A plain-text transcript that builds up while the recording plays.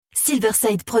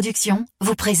Silverside Productions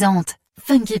vous présente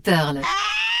Funky Pearl.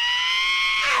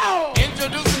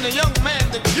 Introducing the young man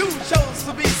that you chose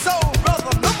to be soul brother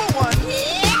number one.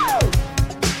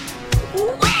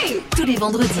 Ouais. Tous les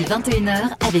vendredis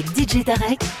 21h avec DJ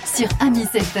Tarek sur Amis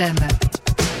FM.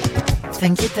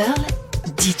 Funky Pearl,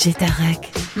 DJ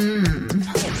Tarek.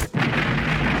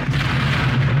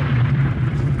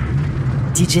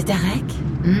 DJ Tarek,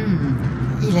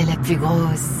 il a la plus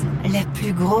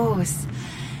grosse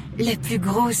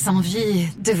envie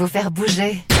de vous faire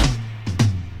bouger.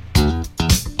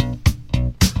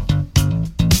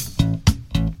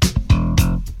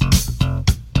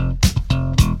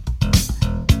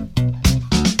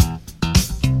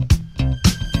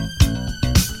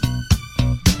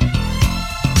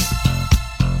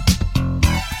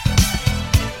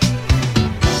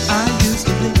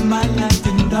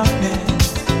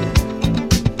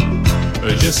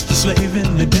 Just a slave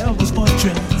in the devil's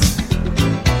fortress.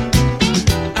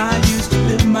 I used to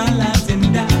live my life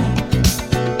in doubt,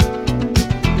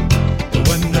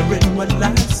 wondering what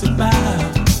life's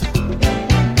about.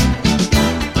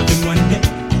 But then one day,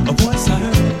 a voice I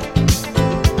heard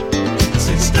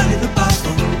said, study the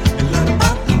Bible and learn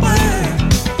about the Word.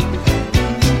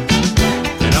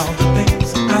 And all the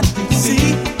things I did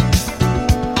see,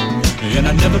 and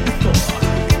I never before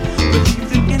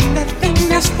believed in that thing.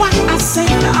 That's why I say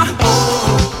now,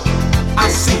 oh, I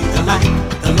see the light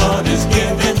the Lord is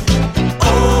giving.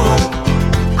 Oh,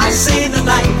 I see the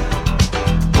light.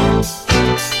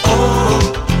 Oh,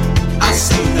 I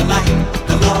see the light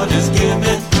the Lord is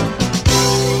giving.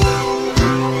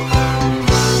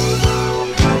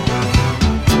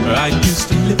 I used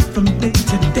to live from day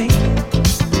to day,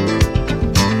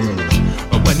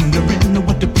 wondering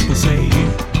what the people say.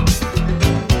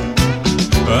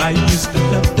 I used to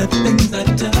love the things I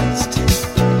touched,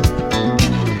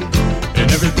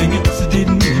 and everything else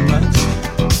didn't mean much.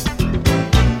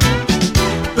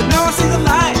 But now I see the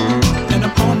light, and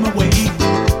I'm on my way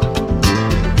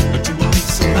to a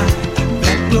peace of mind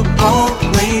that will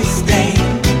always stay.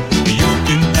 You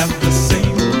can have the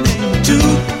same thing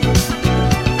too.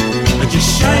 Just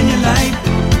shine your light,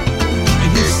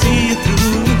 and you see it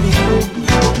through.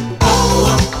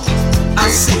 Oh, I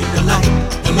see the light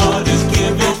the Lord is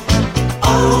giving.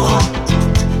 Oh,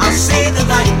 I see the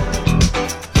light.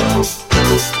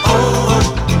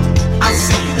 Oh, I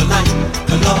see the light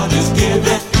the Lord is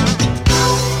giving.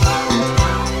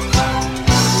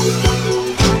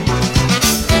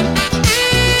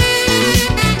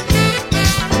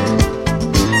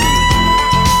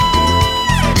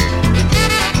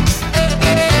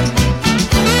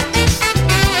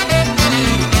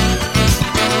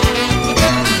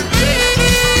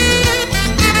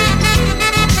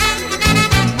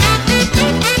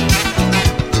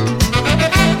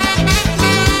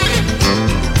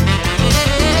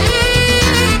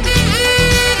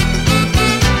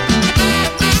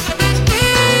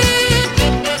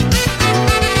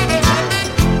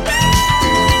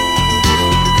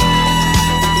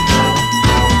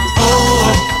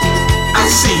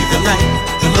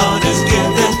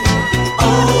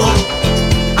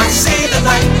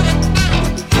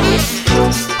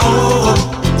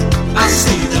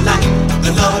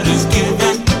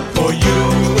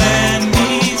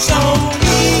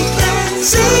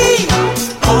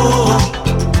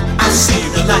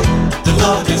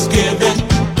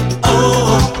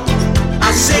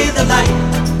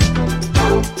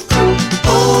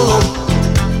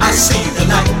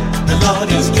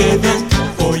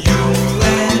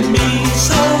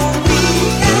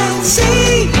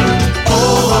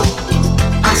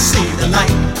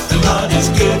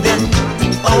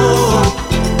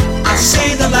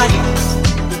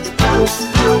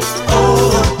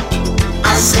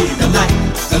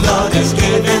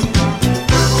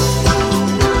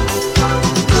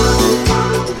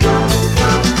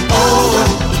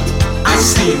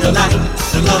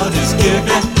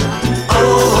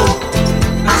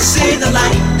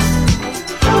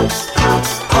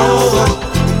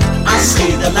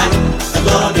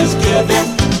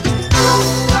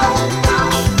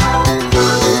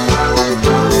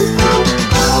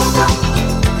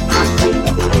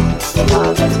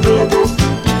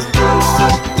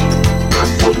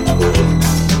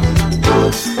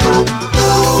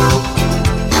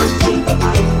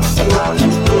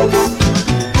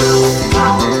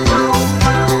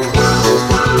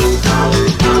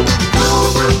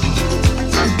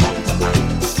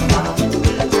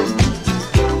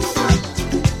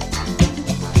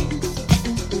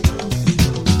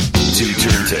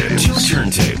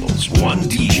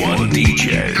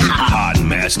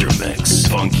 Master Mix.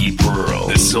 Funky Pearl,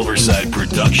 the Silverside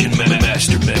Production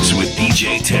Master Mix with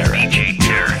DJ Tarek. DJ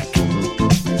Tarek.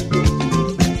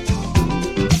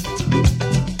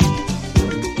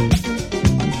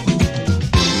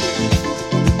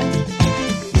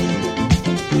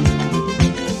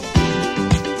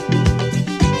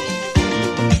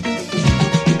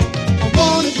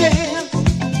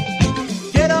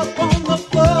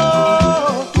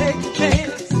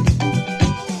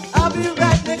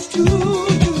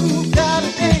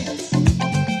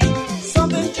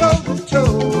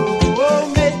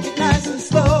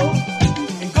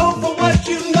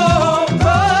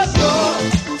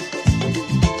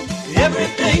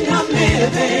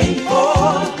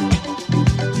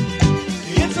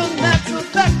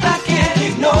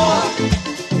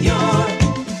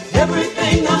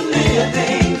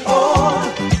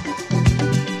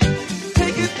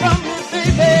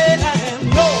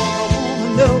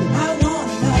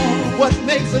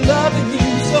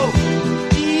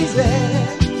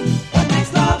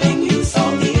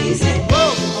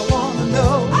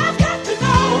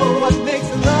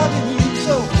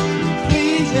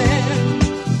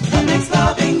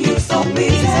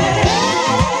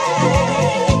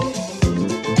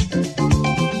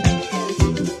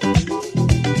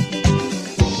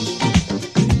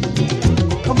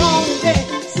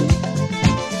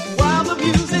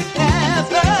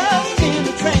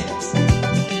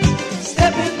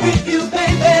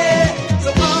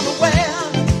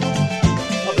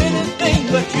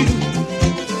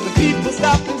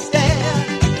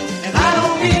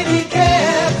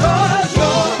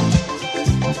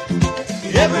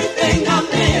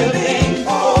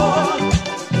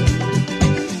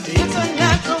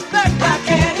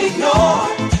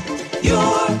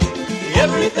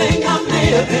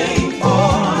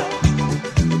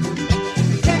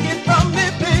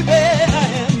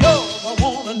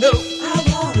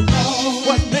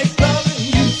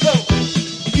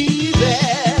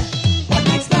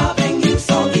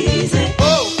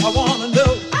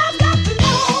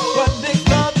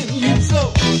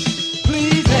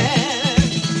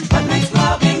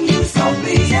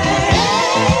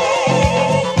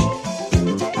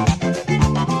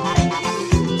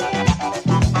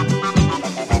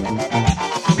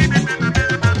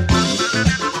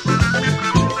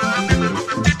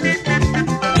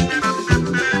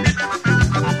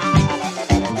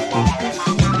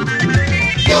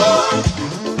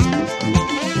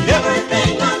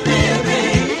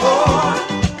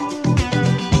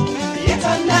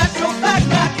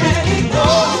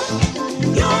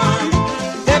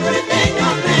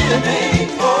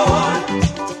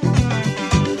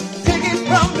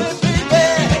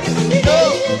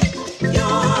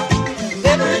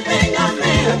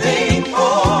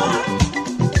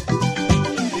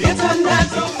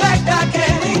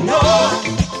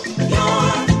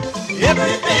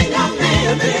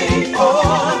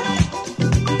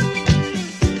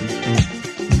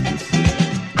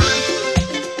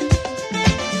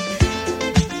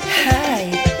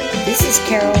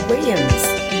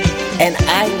 And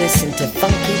I listen to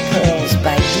Funky Pearls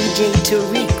by DJ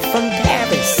Tarek from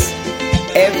Paris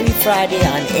every Friday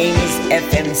on Amy's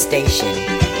FM station.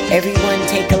 Everyone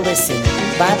take a listen.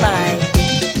 Bye-bye.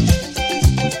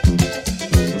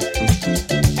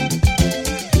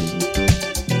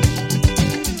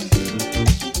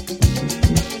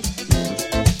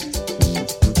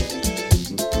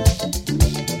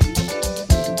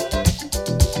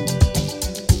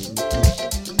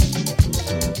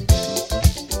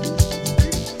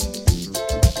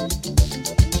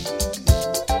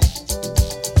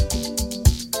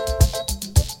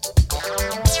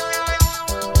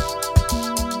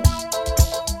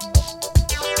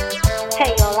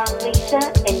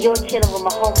 And you're chilling with my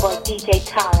homeboy DJ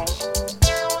Tarek.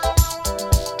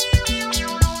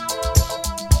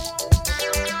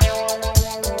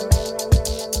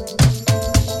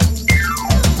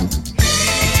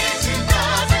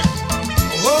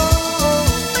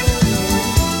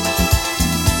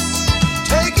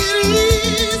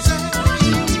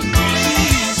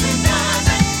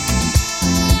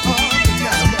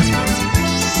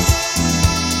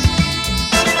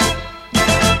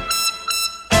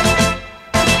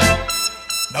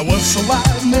 Once a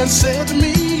wise man said to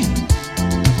me,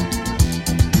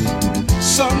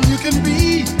 son, you can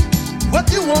be what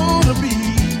you want to be.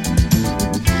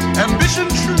 Ambition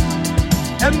true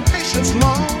and patience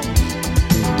long.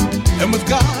 And with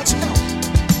God's help,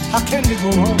 how can you go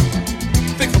on?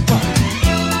 Think about it.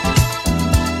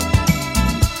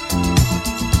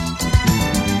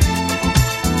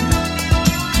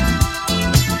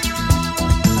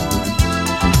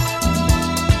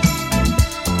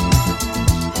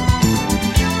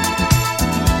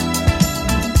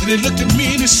 he looked at me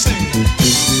and he said,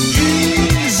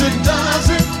 easy does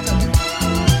it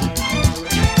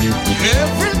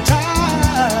every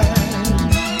time.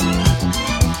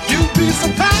 You'd be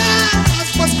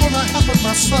surprised what's gonna happen,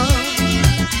 my son,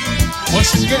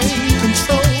 once you gain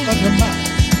control of your mind.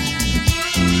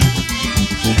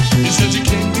 He said you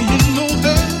can't be in no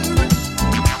hurry.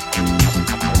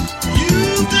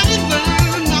 You gotta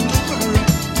learn not to worry.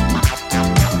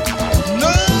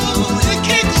 No, you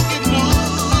can't go getting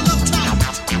all uptight.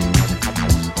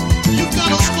 You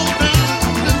gotta slow down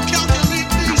and calculate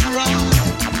things right.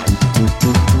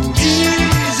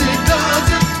 Easy does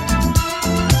it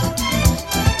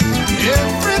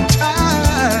every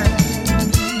time.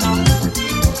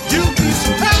 You'll be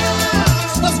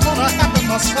surprised what's gonna happen,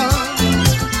 my son,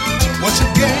 once you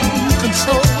gain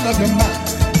control of your mind.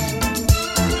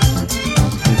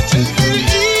 Take it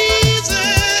easy.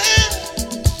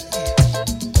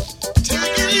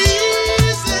 Take it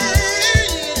easy.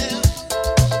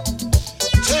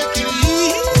 Take it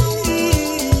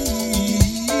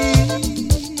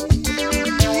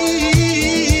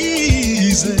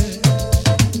easy.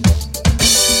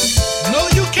 No,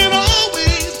 you can't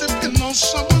always depend on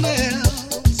someone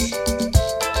else.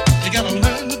 You gotta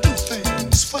learn to do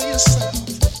things for yourself.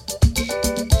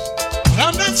 But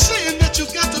I'm not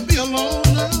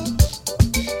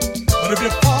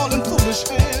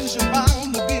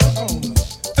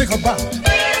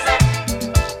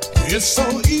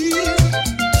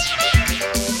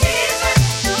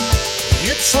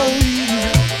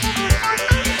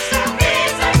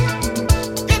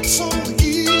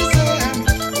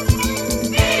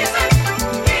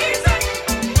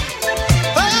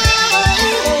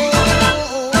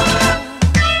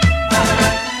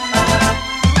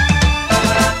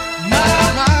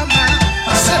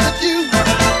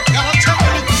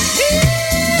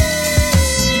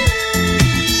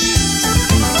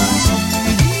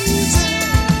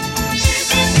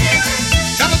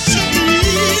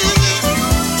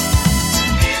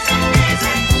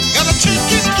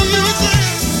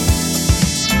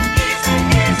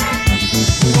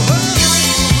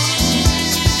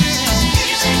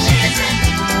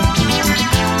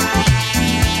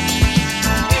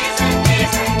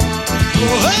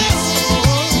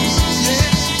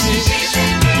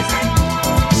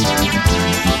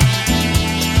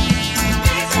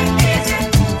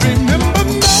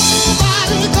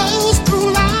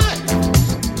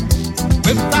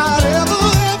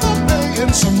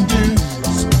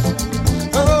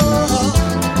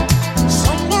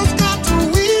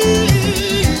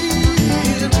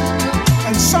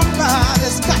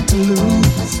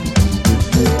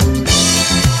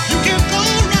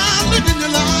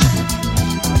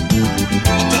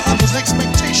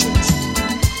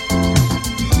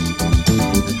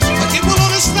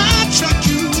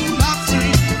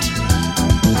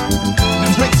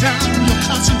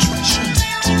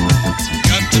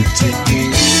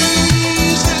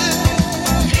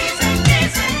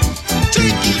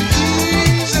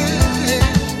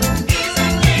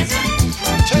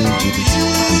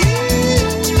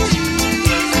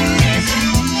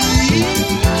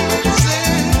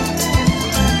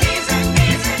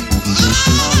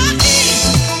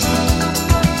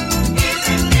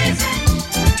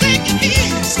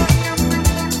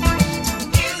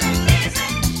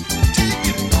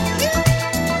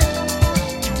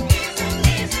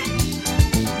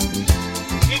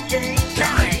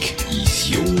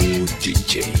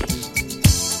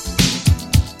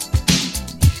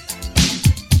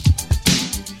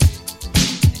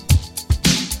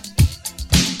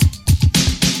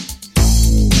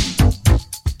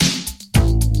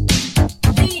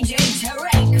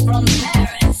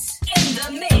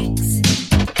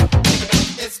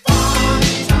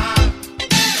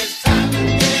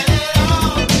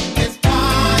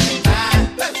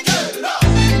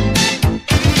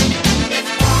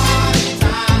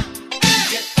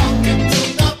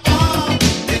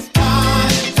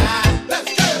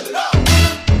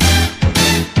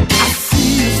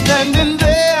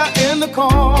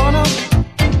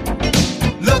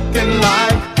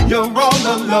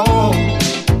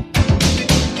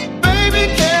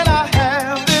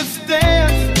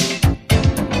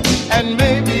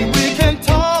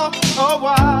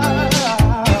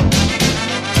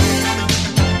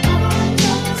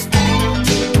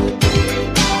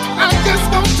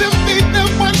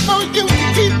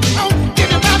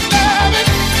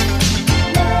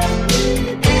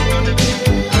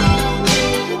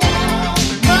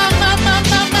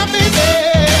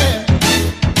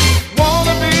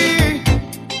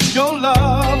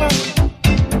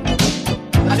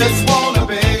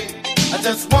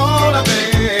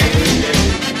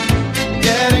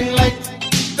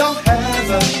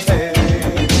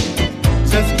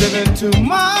given to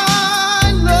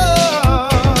my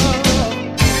love.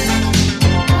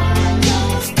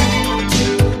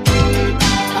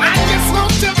 I just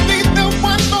want to be the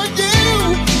one for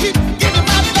you. Keep giving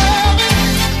my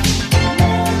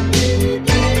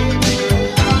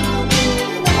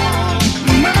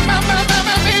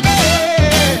my baby.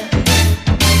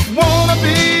 Wanna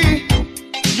be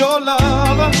your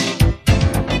lover.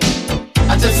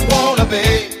 I just wanna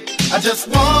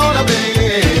be.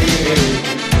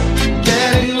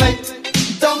 Getting late,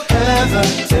 don't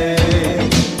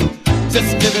hesitate.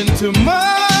 Just give in to my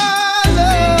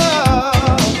love.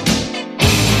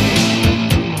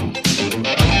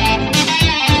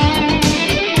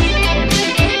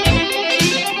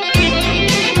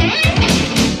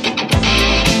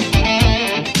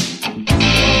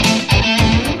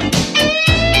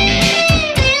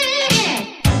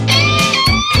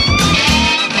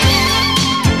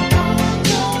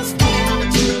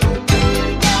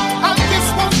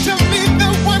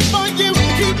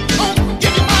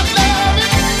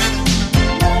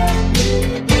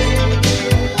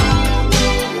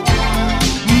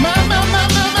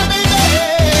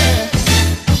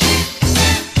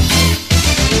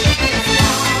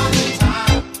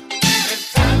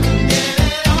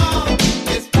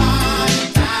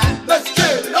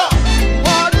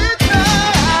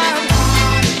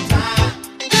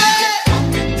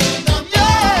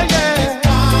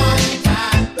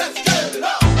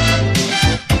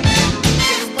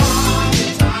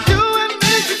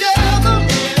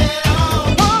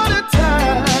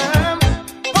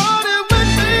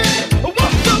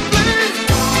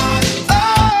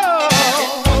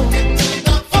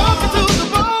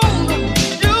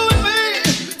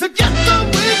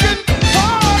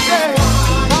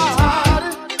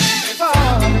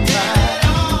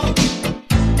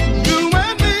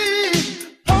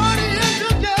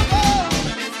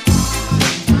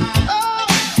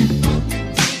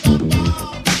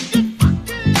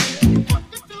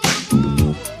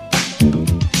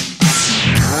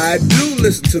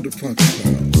 To the Funky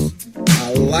Pearls.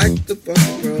 I like the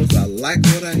Funky Pearls, I like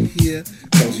what I hear,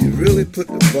 cause you really put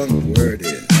the funk word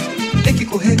in. Tem que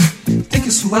correr, tem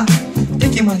que suar, tem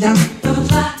que malhar. Vamos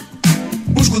lá.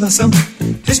 Musculação,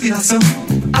 respiração,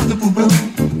 ar do pulmão.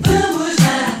 Vamos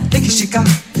lá. Tem que esticar,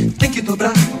 tem que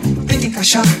dobrar, tem que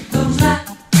encaixar. Vamos lá.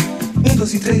 1,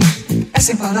 2 e 3, é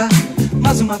sem parar,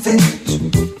 mais uma vez.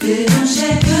 Verão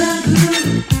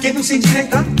chegando. Quem não se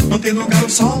endireitar, não tem lugar ao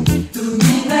sol.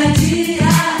 Domingo é dia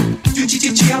de um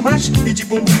tititi a mais e de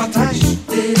bumbum pra trás.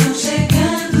 Verão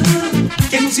chegando.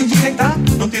 Quem não se endireitar,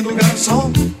 não tem lugar ao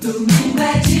sol. Domingo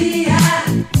é dia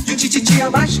de um tititi a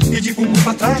mais e de bumbum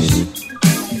pra trás.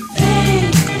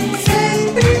 Vem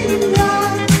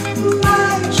brilhar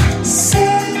mais,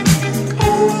 ser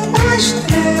uma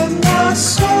estrela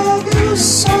sobre o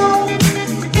sol.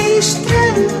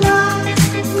 Estrela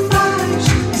mais,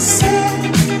 ser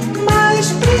mais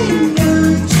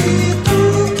brilhante do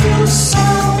que o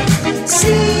sol.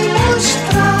 Se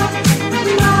mostrar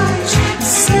mais,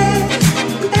 ser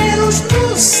Deus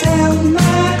no céu,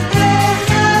 na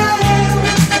terra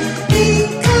eu. E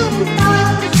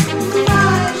cantar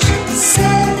mais,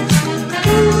 ser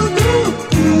tudo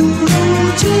puro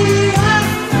de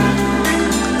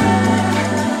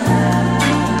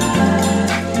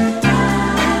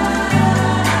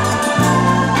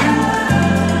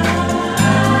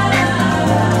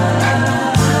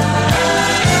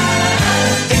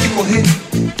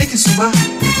Tem que suar,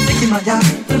 tem que malhar.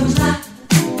 Vamos lá.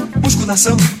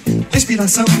 Musculação,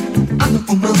 respiração, ar no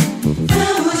pulmão.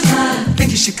 Vamos lá. Tem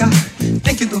que esticar,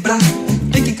 tem que dobrar,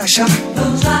 tem que encaixar.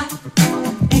 Vamos lá.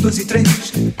 1, 2 e 3,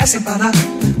 é sem parar,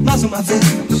 mais uma vez.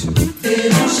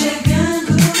 Verão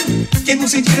chegando. Quem não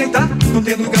se endireitar, não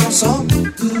tem lugar ao sol.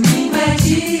 Domingo é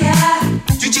dia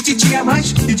de um tititi a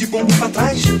mais e de bumbum pra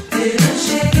trás. Verão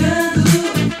chegando.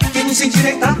 Quem não se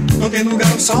endireitar, não tem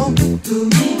lugar ao sol.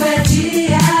 Domingo é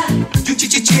dia de um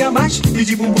tititi a mais e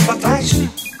de bumbum pra trás. Vem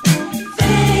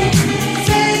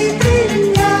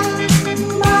brilhar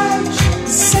mais,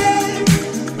 ser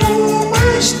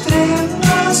uma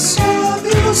estrela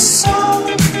sobre o sol.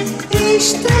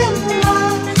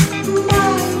 Estrela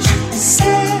mais,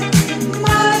 ser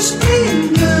mais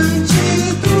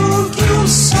brilhante do que o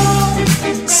sol.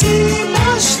 Se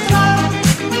mostrar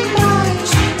mais,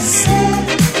 ser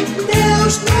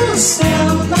Deus no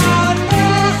céu, na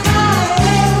terra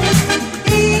eu.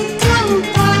 E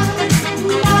cantar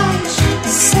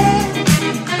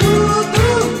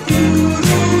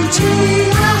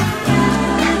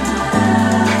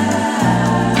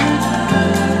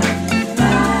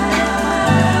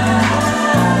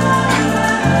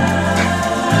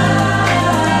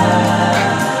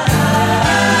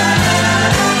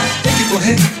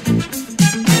correr,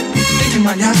 tem que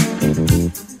malhar.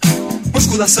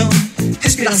 Musculação,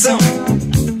 respiração.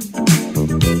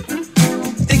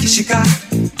 Tem que esticar,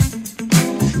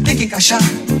 tem que encaixar.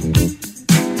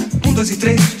 1, 2 e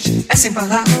 3, é sem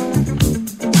parar.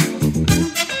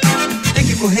 Tem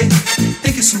que correr,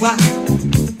 tem que suar.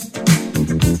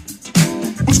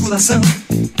 Musculação,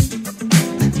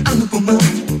 ar no pulmão.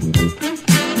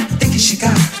 Tem que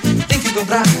esticar, tem que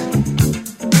dobrar.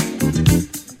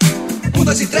 1,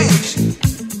 2 e 3,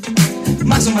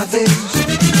 mais uma vez.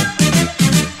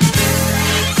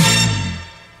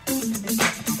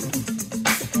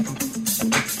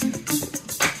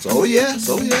 So yes,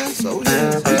 oh yes, oh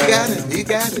yes. He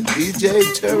got it, DJ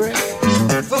Tarek.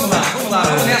 Vamos lá,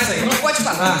 vamos nessa aí, não pode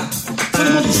parar.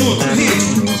 Todo mundo junto, no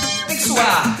ritmo. Tem que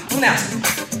suar, vamos nessa.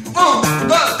 1,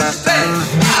 2, 3,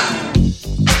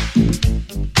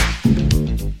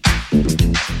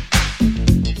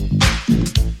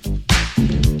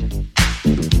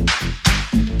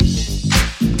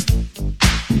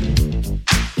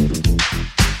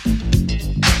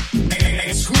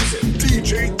 Exclusive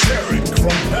DJ Tarek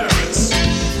from Paris.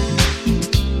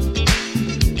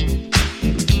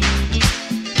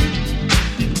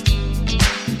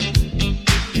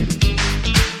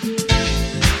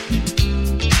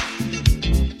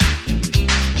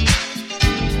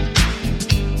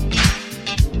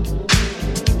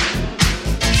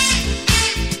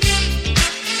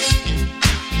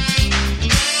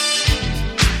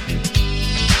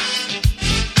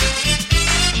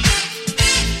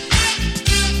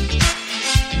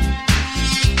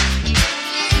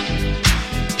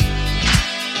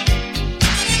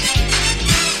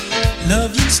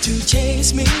 Love used to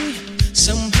chase me.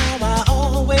 Somehow I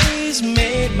always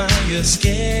made my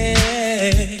escape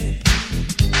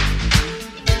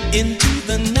into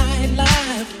the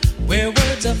nightlife where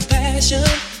words of passion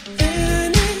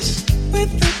vanish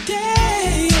with the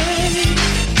day.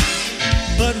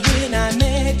 But when I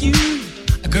met you,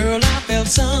 girl, I felt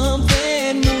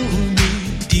something move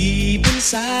me deep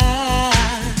inside.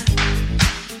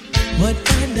 What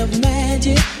kind of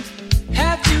magic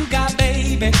have you got,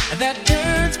 baby, that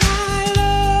turns my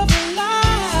love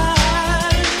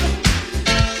alive?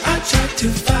 I tried to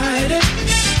fight it,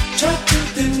 tried to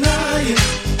deny it,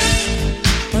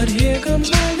 but here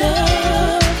comes my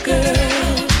love,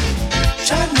 girl.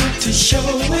 Tried not to show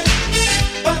it,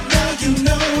 but now you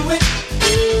know it.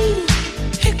 Ooh,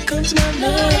 here comes my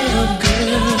love,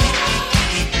 girl.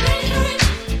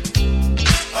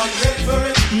 are you ready for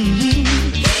it? Mm-hmm.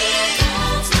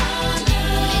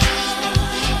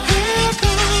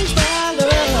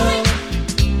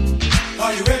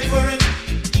 Are you ready for it?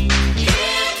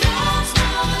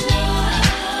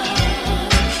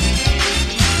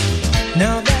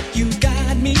 Now that you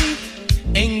got me,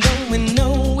 ain't going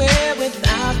nowhere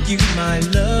without you, my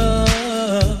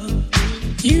love.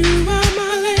 You are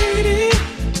my lady,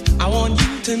 I want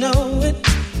you to know it.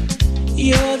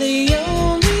 You're the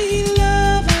only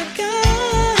love I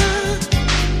got.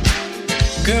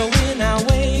 Girl, when I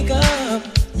wake up,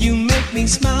 you make me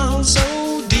smile so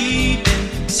deep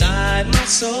inside my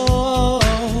soul.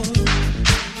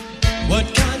 What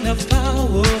kind of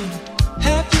power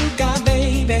have you got,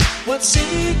 baby? What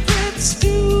secrets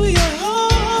do you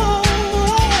hold?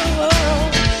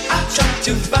 I tried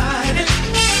to fight it,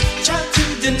 tried to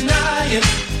deny it,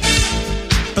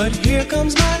 but here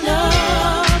comes my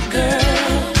love,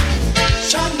 girl.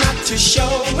 Try not to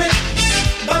show it,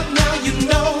 but now you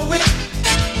know it.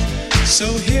 So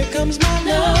here comes my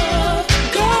love,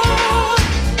 girl.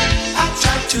 I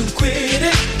tried to quit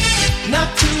it, not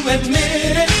to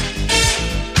admit it.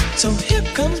 So here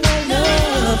comes my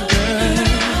love, girl.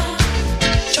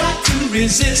 Try to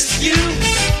resist you,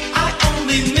 I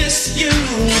only miss you.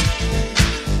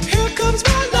 Here comes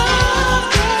my love,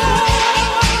 girl.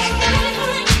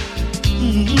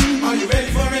 Mm-hmm. Are you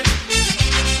ready for it?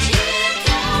 Here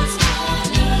comes my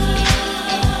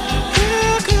love.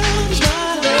 Here comes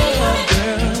my love,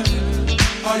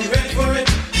 girl. Are you ready for it?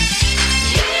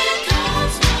 Here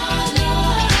comes my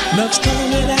love. Love's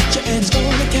coming at you and it's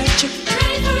gonna catch you.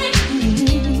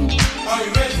 Are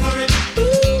you ready for it?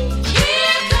 Ooh.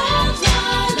 Here comes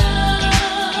my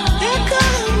love.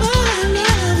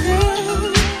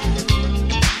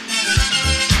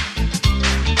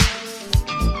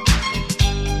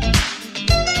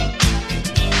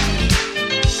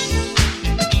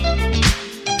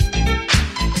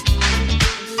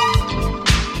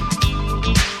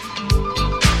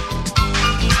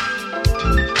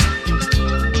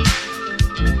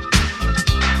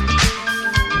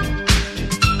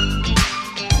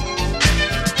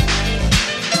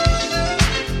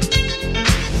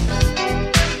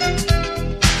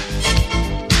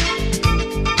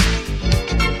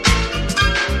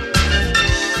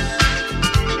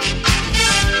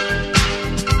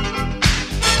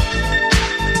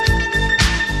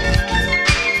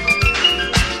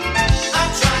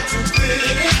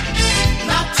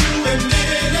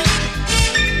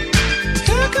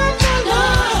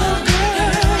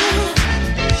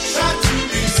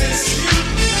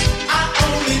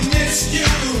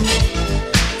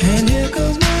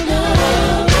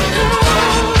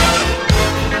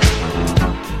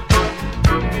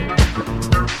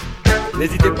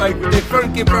 N'hésitez pas à écouter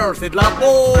Funky Pearl, c'est de la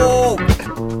bombe.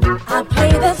 I play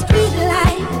the street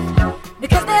life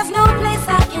because there's no place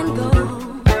I can go.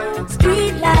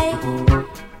 Street life,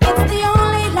 it's the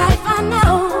only life I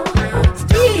know.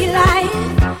 Street life,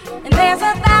 and there's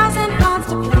 1,000 parts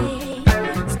to play.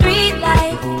 Street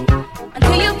life,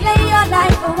 until you play your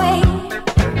life away.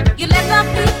 You let the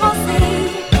people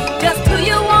see just who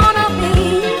you wanna be,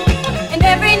 and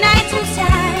every night you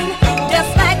shine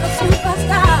just like a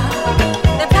superstar.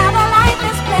 That's how the life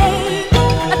is played,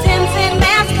 a tempting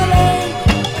masquerade.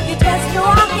 You just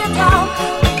walk your talk,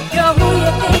 you're who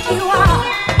you think you are.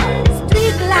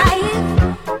 Street life,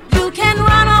 you can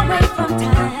run away from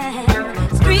time.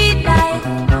 Street life,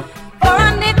 for a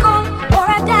nickel or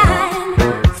a dime.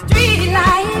 Street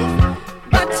life,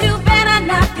 but you better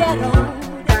not get old.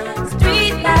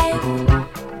 Street life,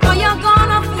 or you're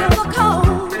gonna feel the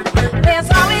cold. There's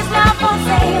always love for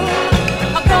sale,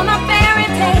 a grown-up fairy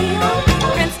tale.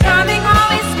 Prince Charming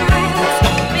always smiles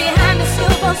behind a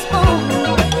silver spoon.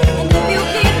 And if you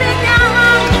keep it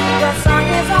down, your song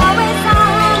is always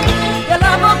on. Your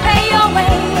love will pay your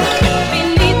way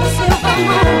beneath the silver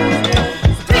moon.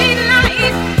 Street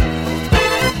life,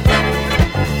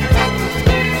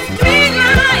 street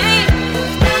life,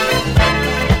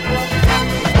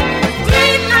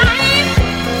 street life, oh,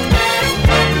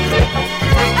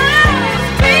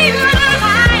 street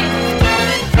life.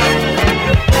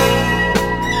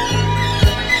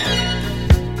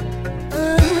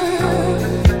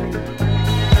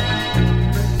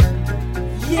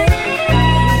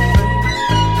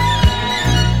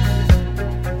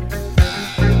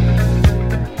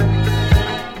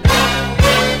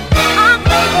 I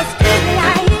play the street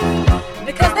life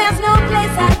because there's no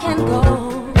place I can go.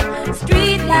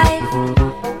 Street life,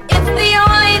 it's the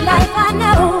only life I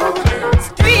know.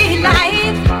 Street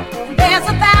life, there's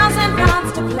 1,000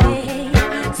 parts to play.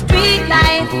 Street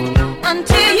life,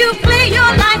 until you play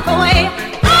your life away.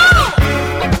 Oh!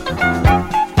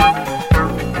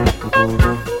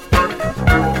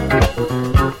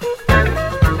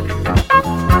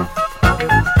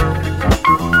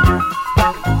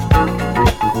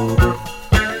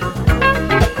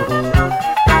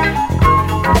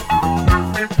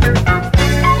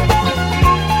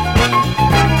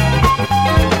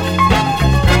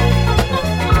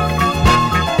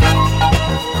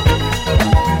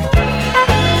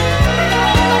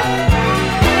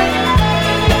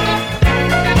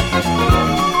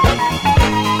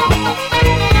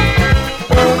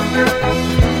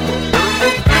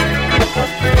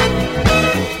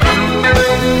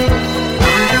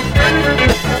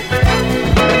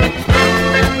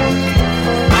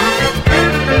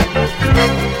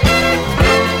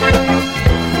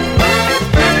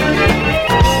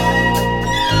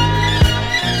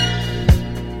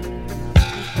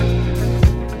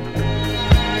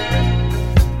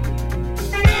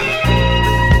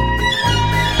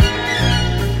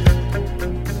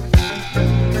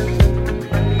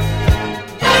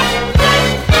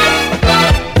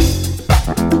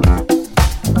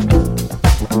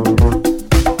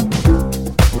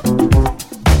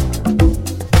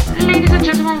 Ladies and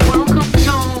gentlemen, welcome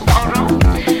to Oro.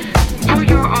 For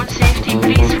your own safety,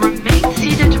 please remain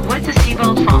seated with the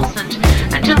seatbelt fastened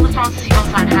until the front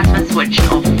seatbelt sign has been switched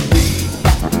off.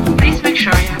 Please make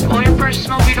sure you have all your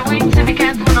personal belongings and be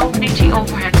careful when opening the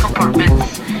overhead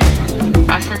compartments.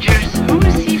 Passengers who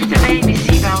receive the baby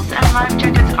seatbelts and life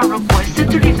jackets are requested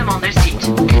to leave them on their seat.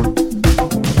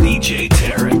 DJ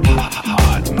Tarek,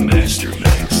 hot master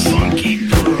mix, Funky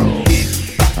Pearl.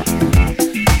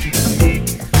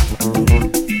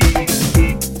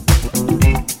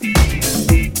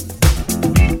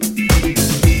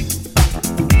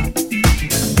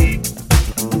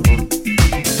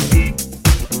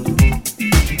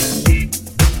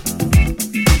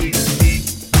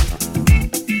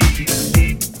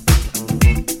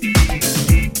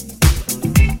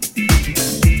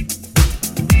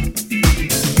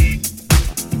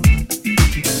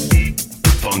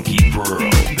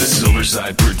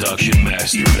 Riverside Production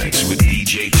Master Mix with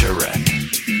DJ Tarek.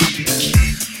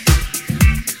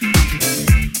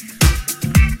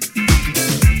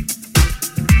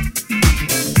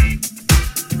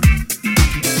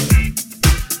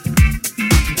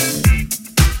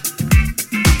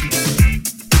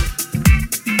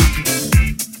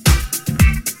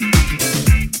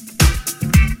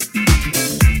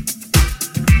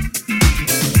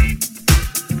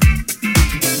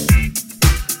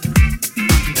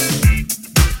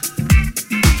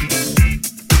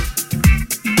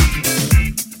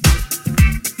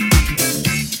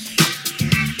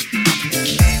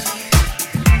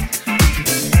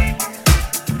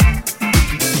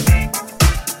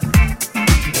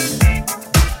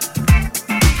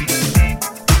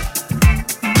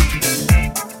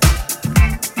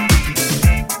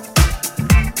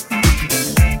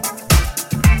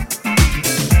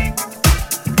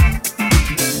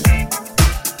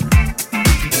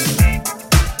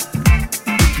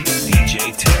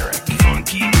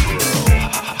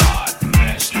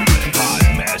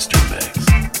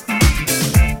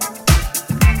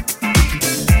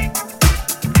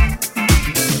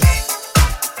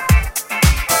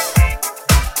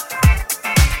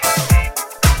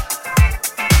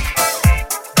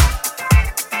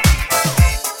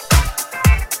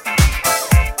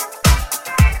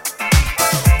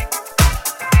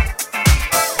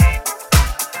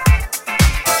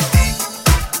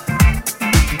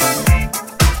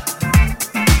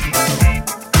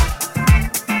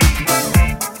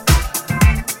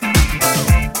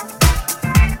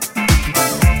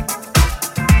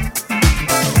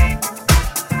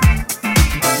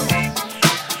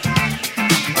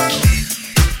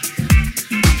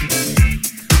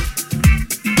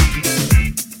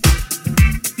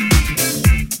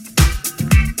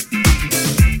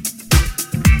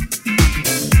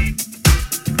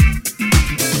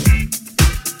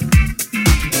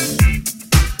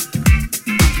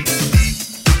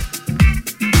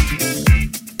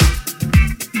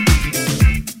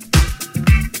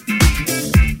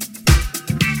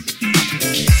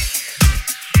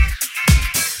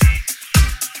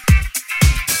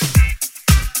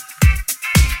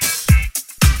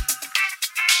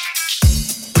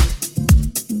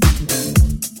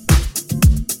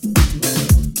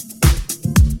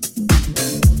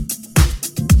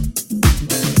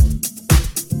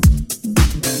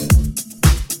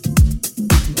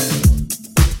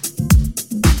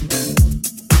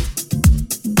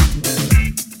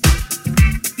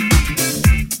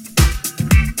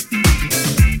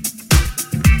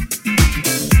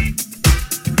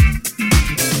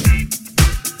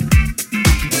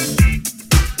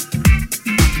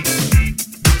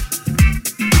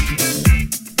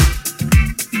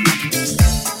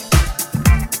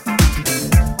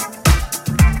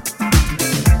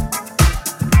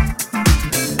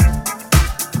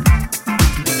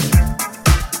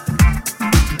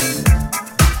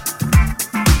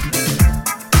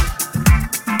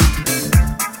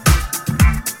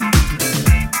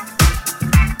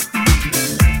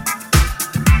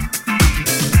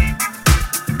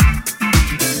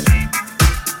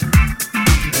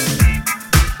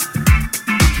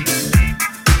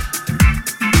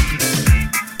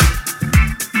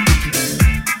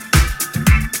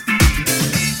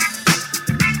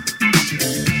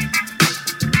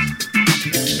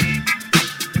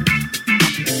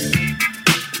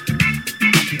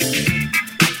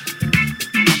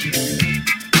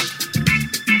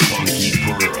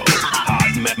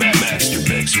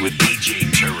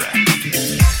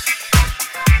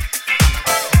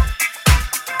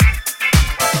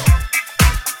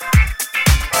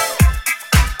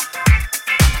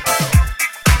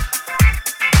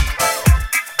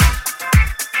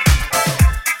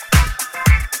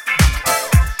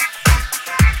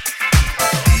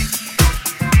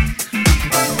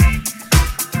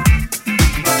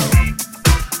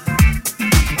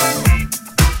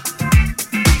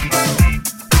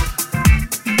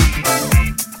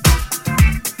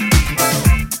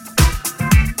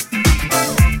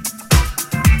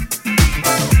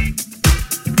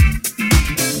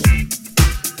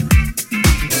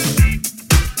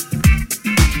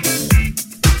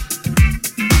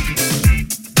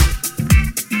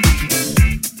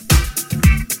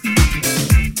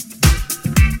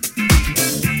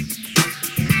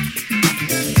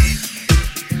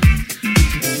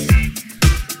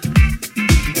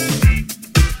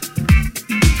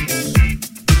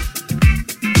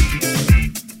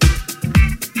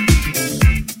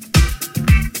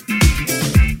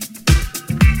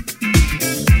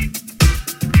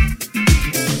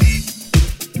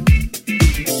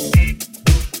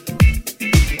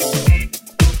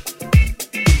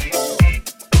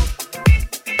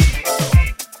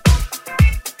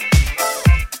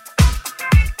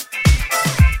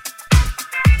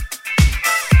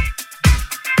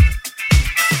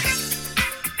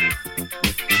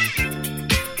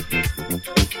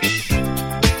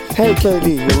 Hey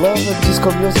KD, you love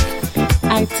disco music?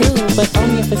 I do, but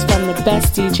only if it's from the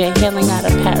best DJ hailing out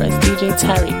of Paris, DJ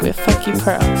Tarek with Funky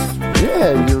Pearls.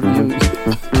 Yeah, you.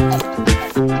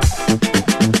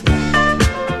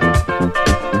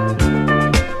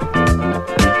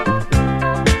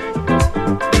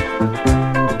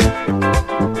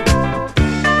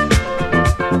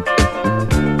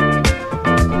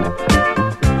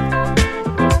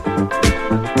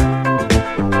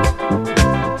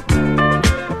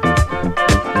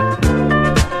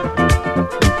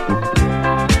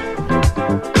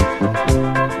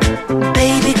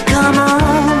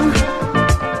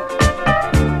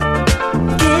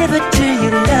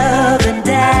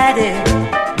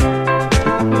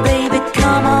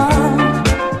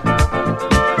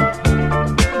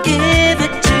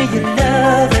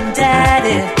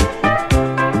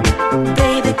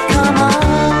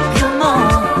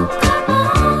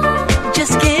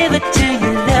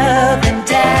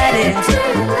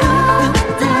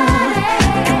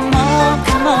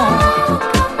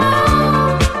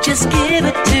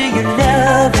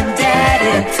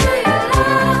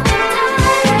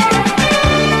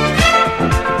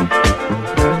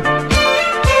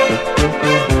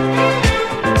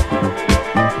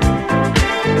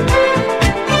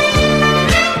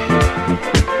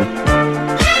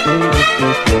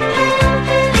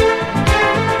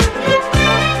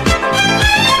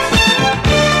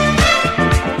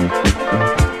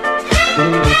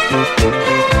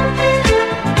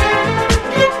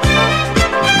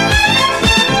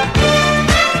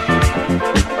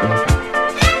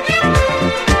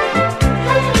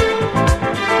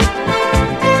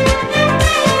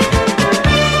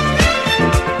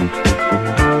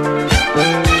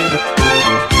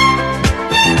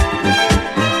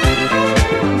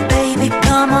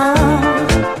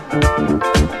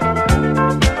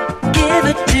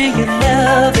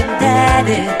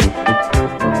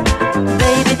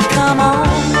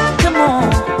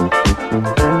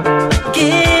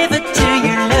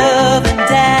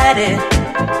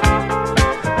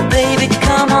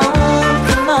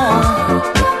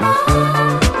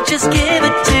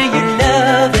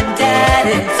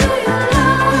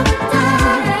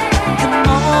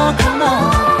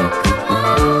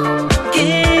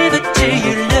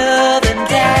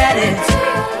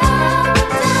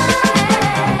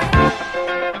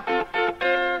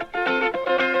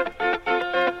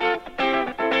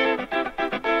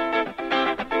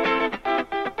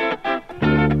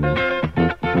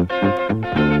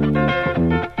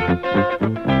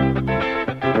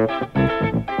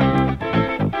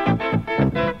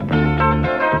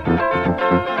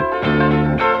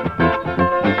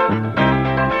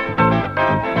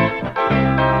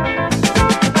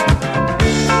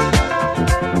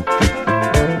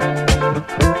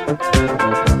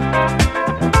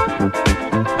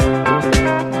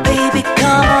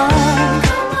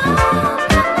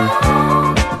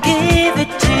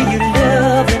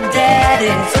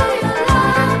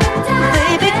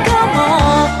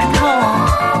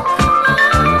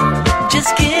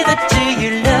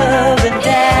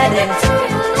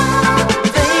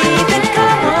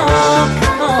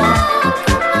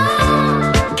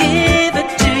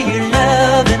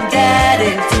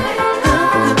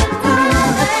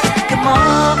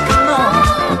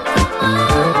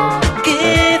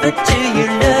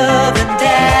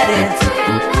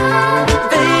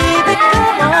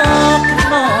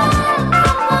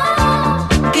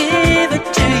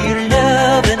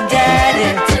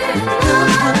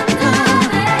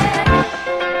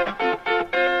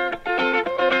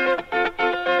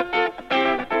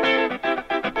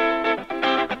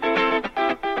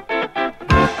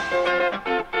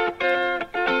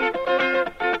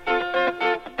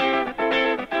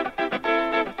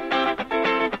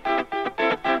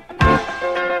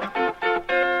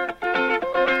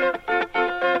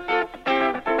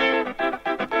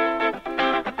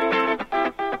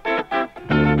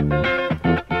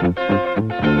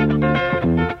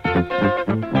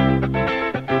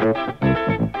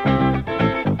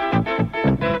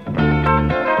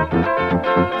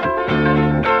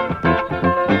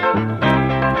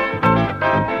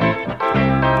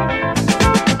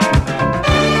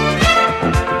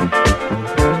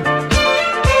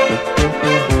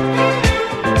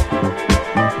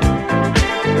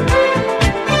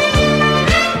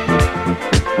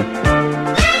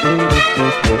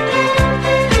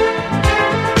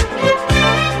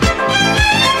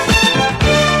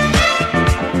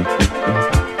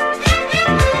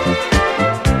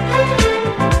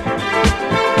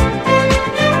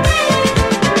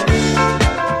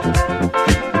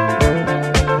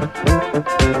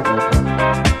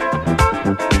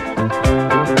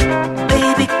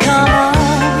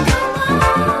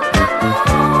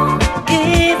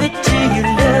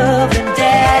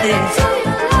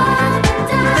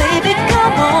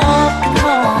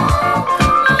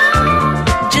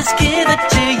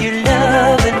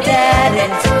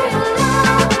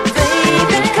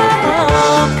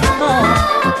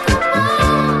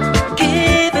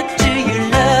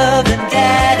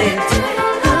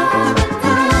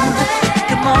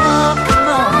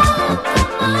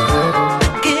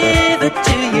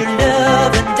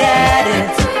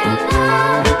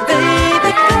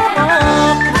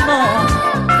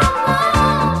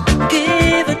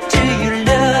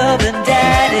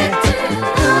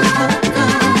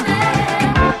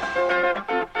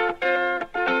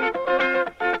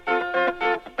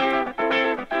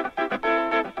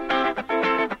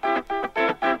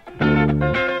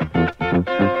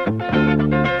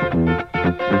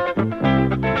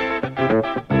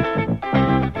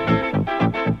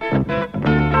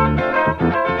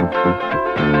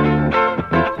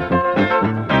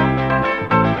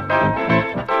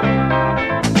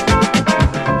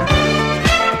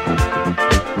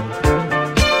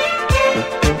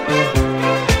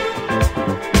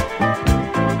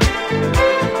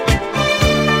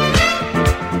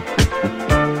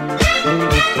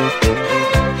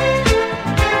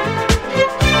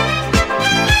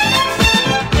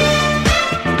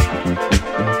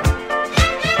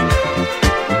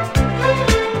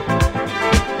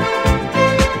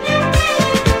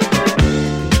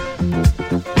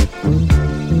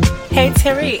 Hey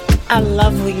Tarek, I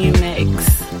love what you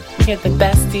mix. You're the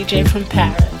best DJ from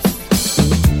Paris.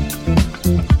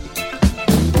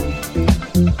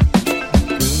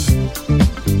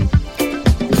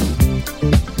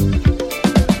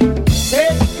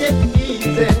 Take it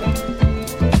easy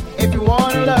if you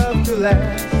want love to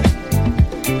last.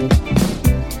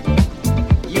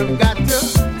 You've got to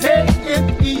take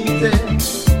it easy.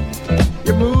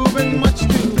 You're moving much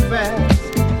too fast.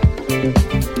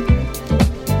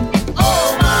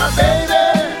 Oh my baby,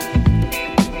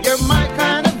 you're my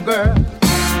kind of girl.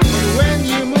 But when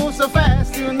you move so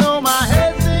fast, you know my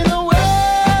head's in the way.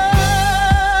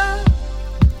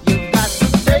 You've got to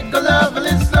take a love a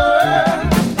little slower.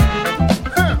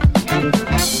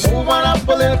 Move on up a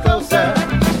little closer.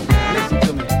 Listen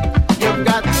to me. You've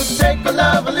got to take a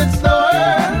love a little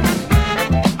slower.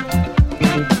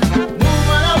 Move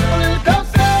on up a little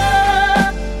closer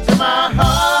to my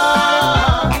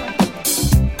heart.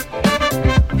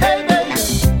 Hey baby,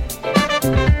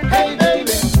 hey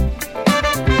baby.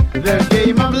 The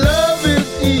game of love is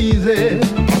easy,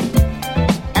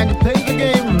 and you play the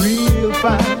game real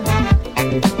fine.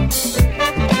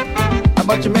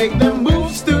 But you make them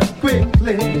moves too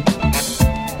quickly.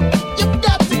 You've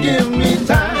got to give me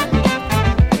time.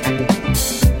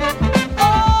 Oh,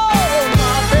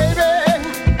 my baby,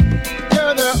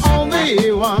 you're the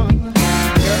only one.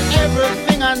 You're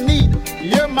everything I need.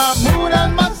 You're my moon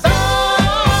and my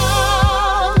sun.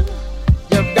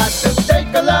 You've got to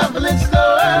take a love a little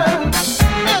slower.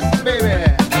 Yes, baby.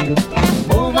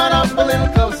 Move on up a little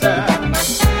closer.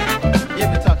 If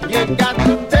you're talking, you've got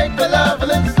to take a love a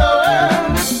little slower.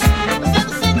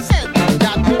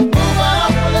 Got to move on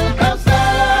up a little closer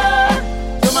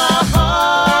to my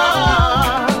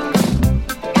heart.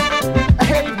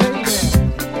 Hey baby,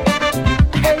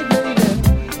 hey baby.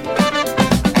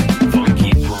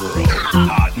 Funky Pearl,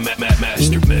 hot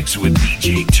master mix with DJ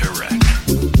Tarek.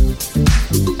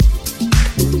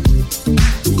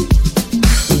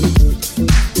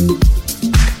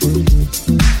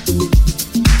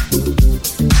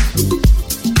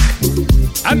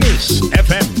 Amis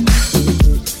FM.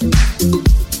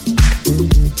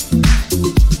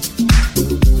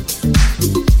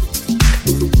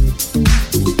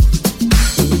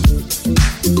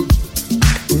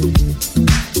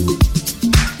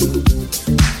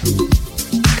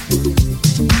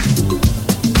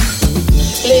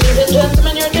 Ladies and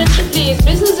gentlemen, your attention please.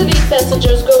 Business elite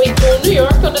passengers going to New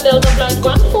York on the Delta Flight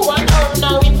 141 are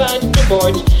now invited to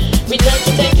board. We'd like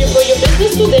to thank you for your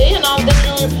business today and ask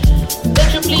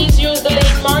that you please use the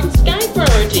lane marked Sky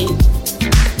Priority.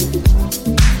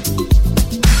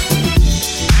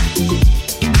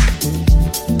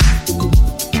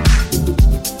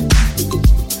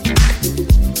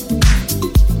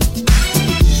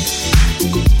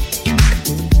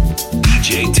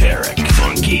 DJ Tarek,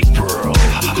 Funky Pearl,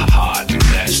 hot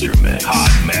master mix.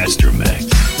 Hot master mix.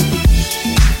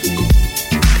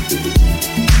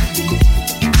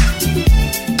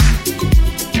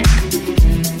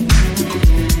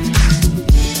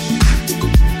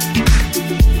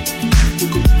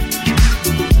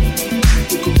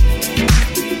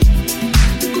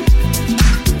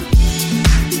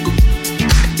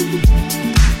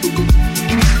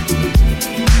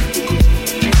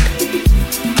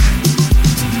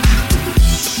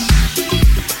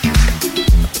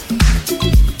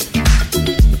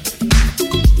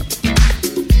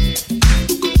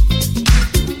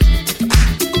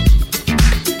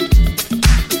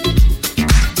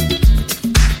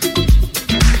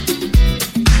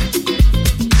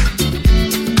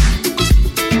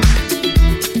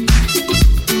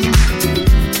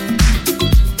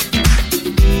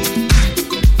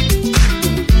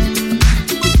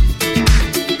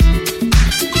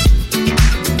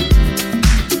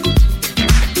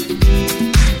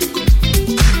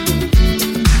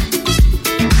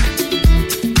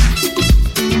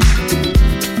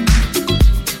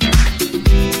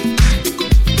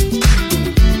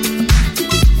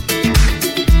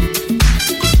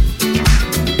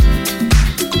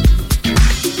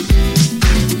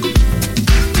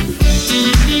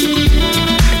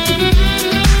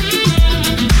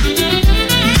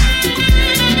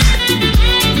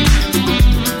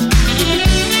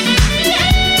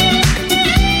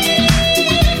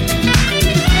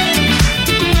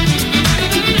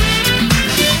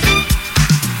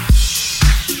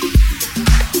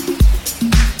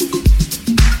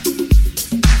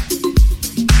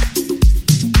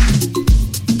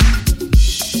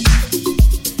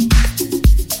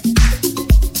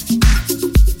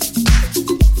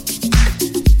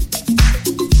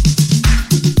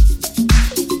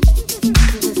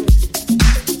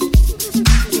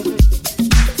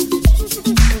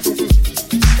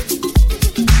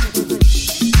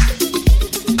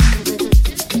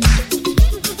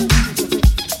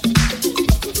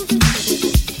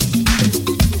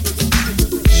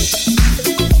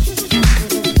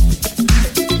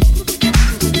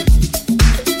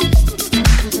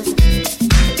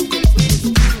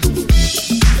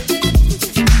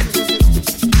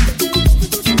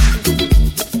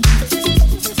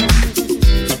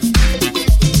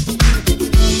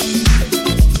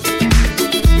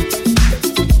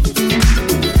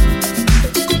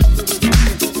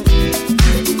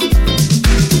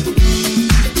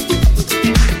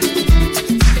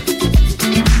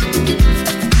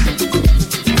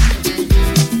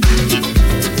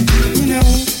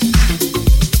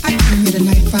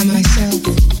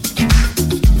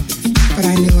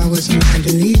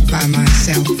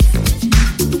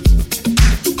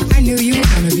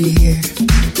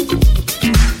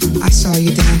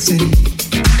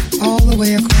 all the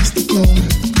way across the floor,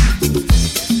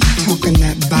 talking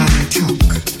that body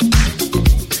talk.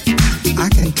 I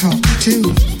can talk too.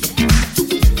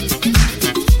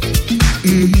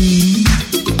 Mm-hmm.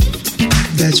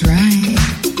 That's right.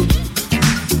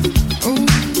 Oh.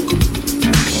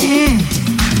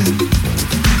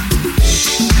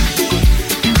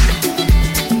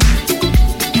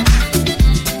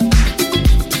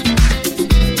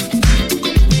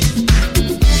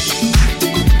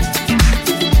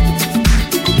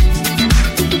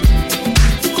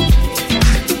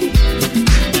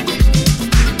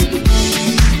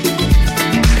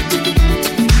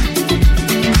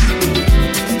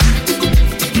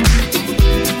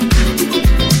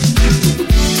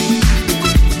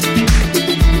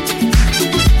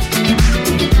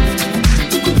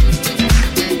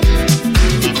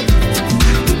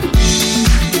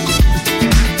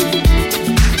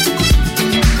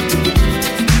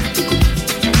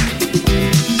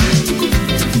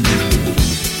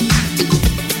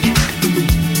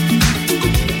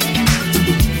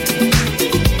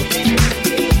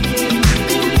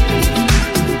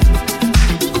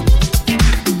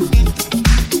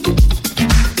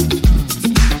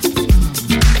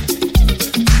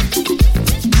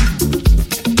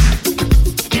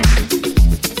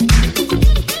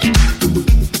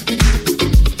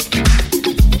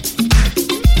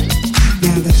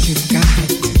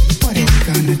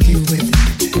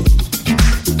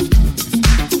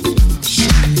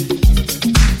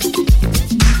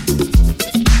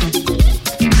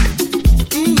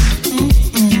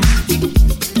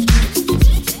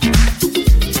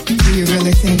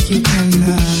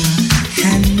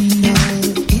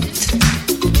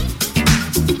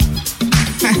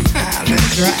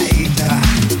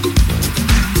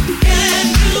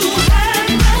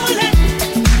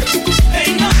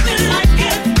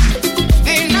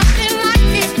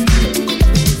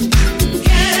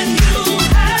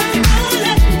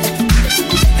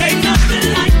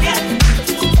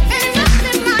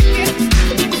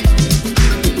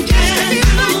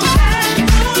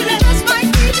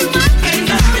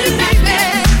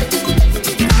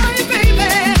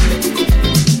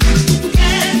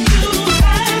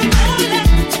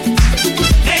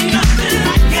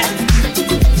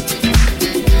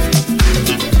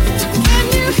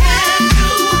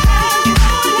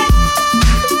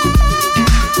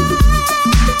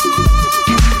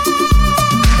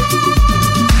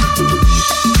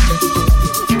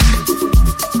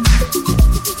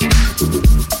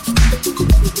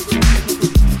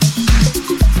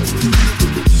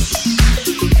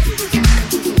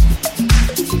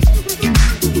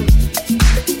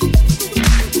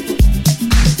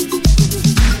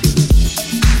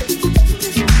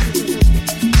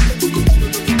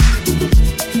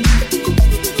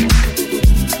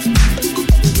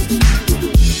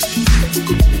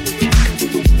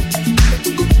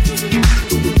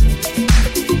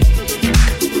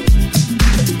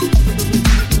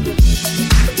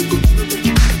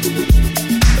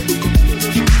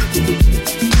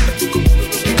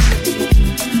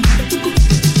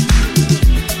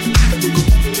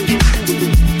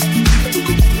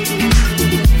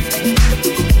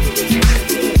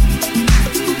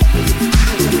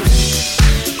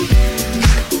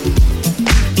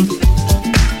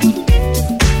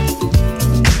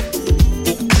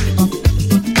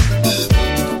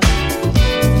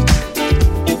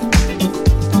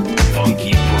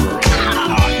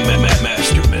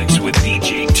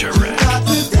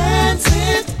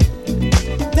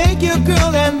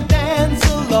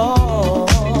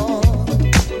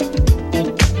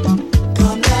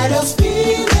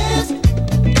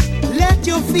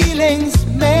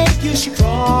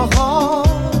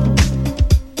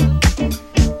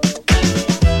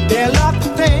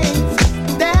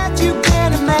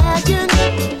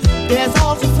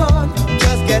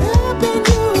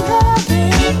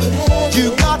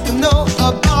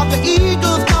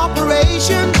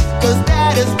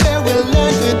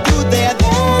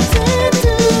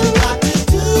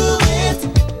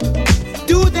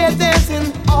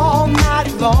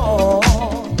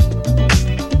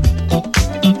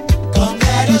 Come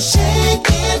let us shake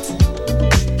it.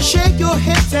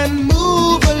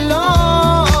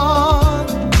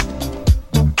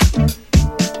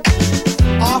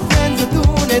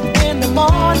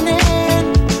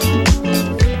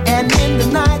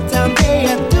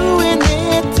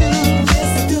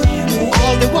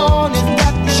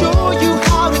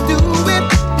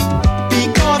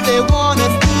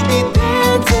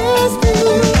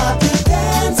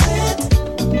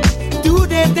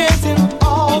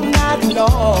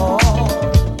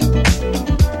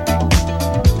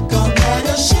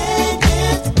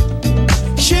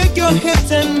 your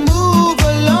hips and move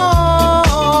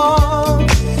along.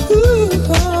 Ooh,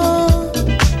 oh.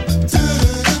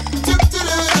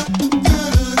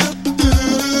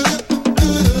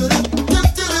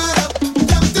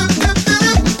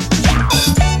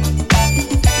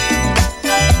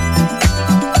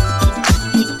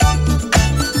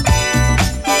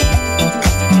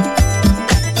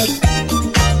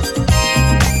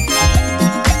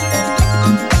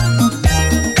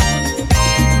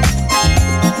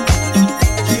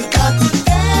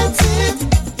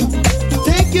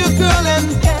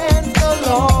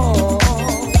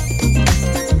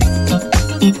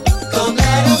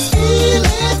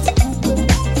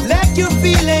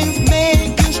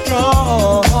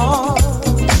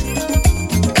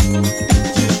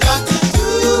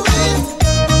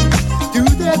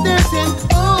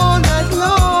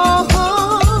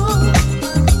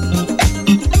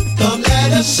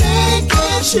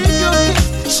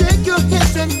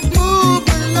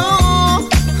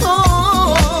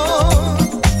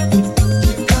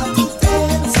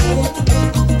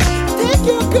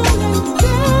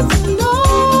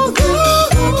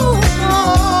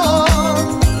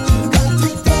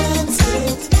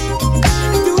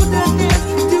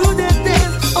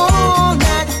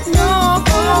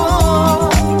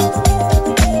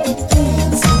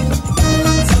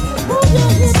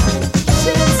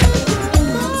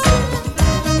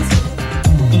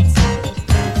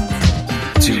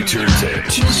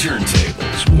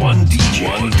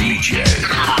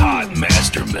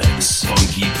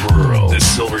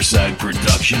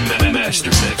 Master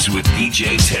Mix with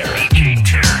DJ Tarek. DJ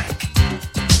Tarek.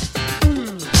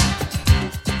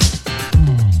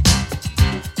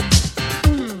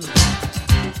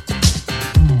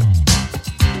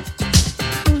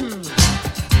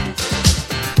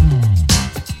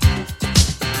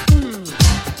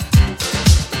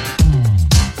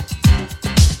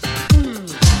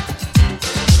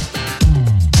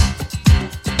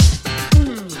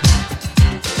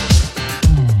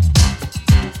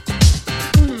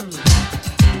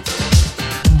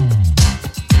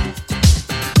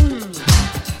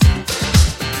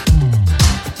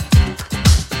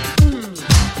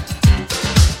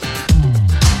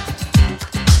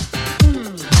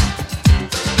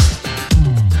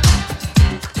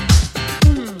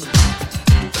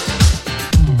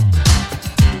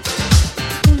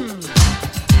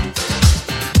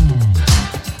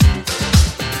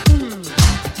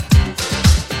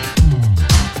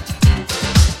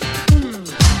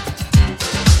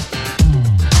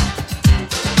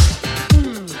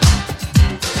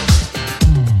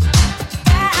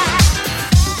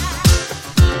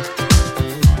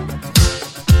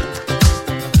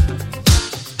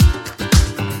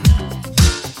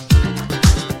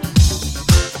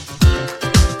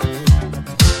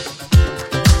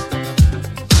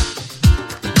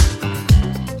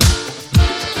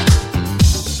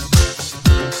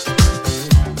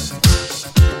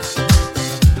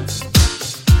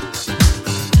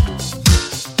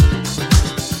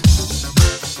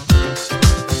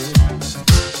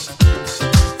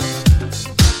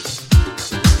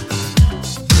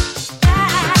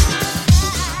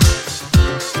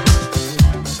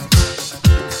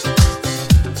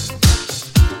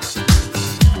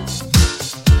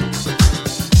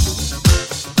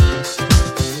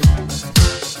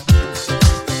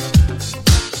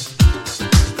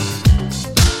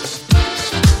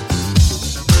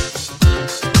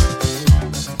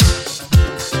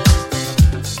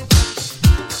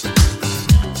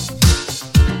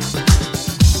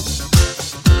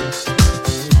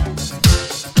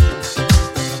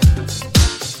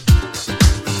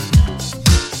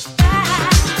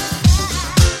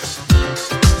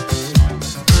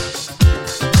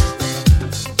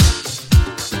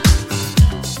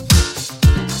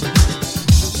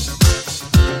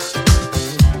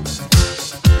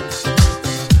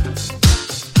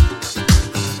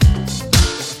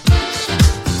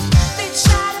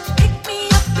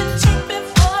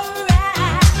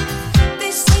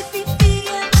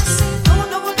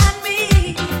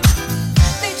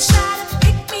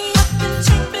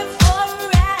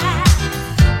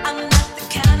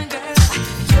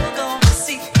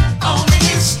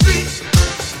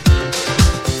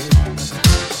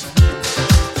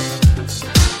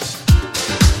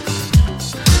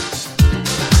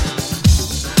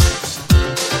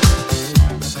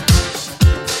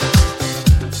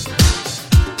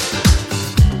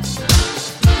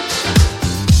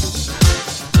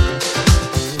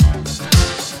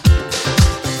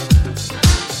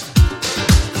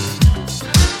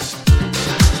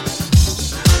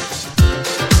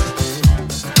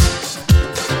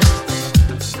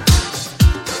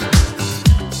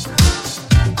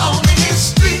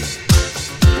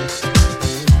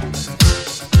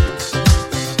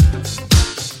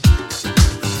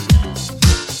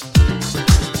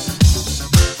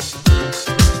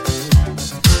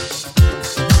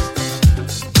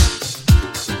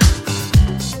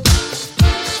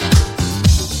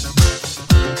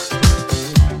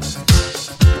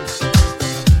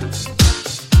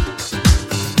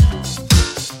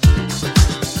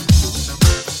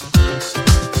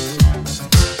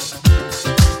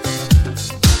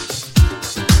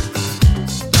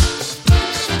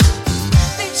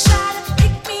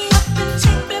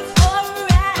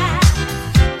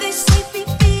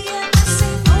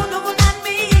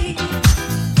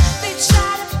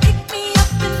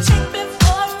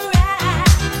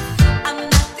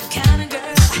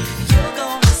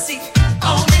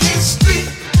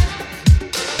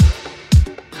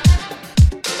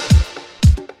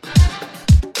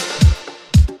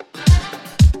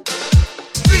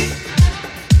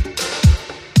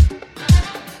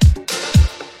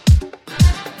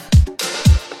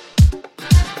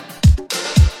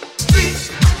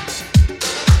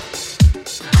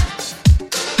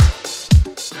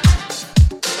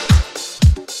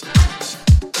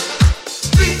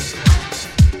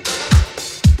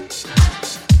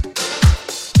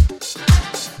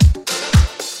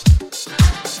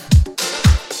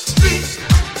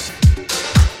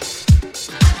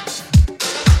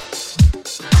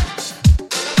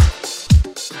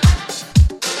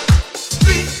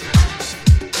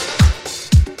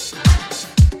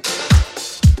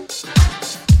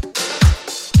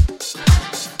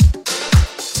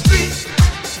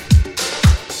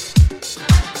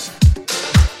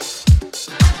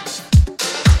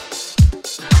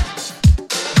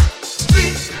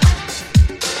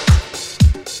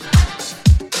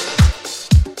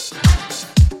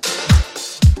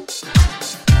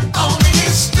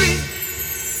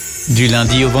 Du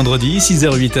lundi au vendredi,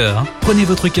 6h-8h, prenez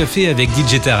votre café avec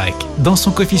DJ Tarek dans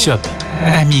son coffee shop,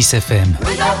 Amis FM.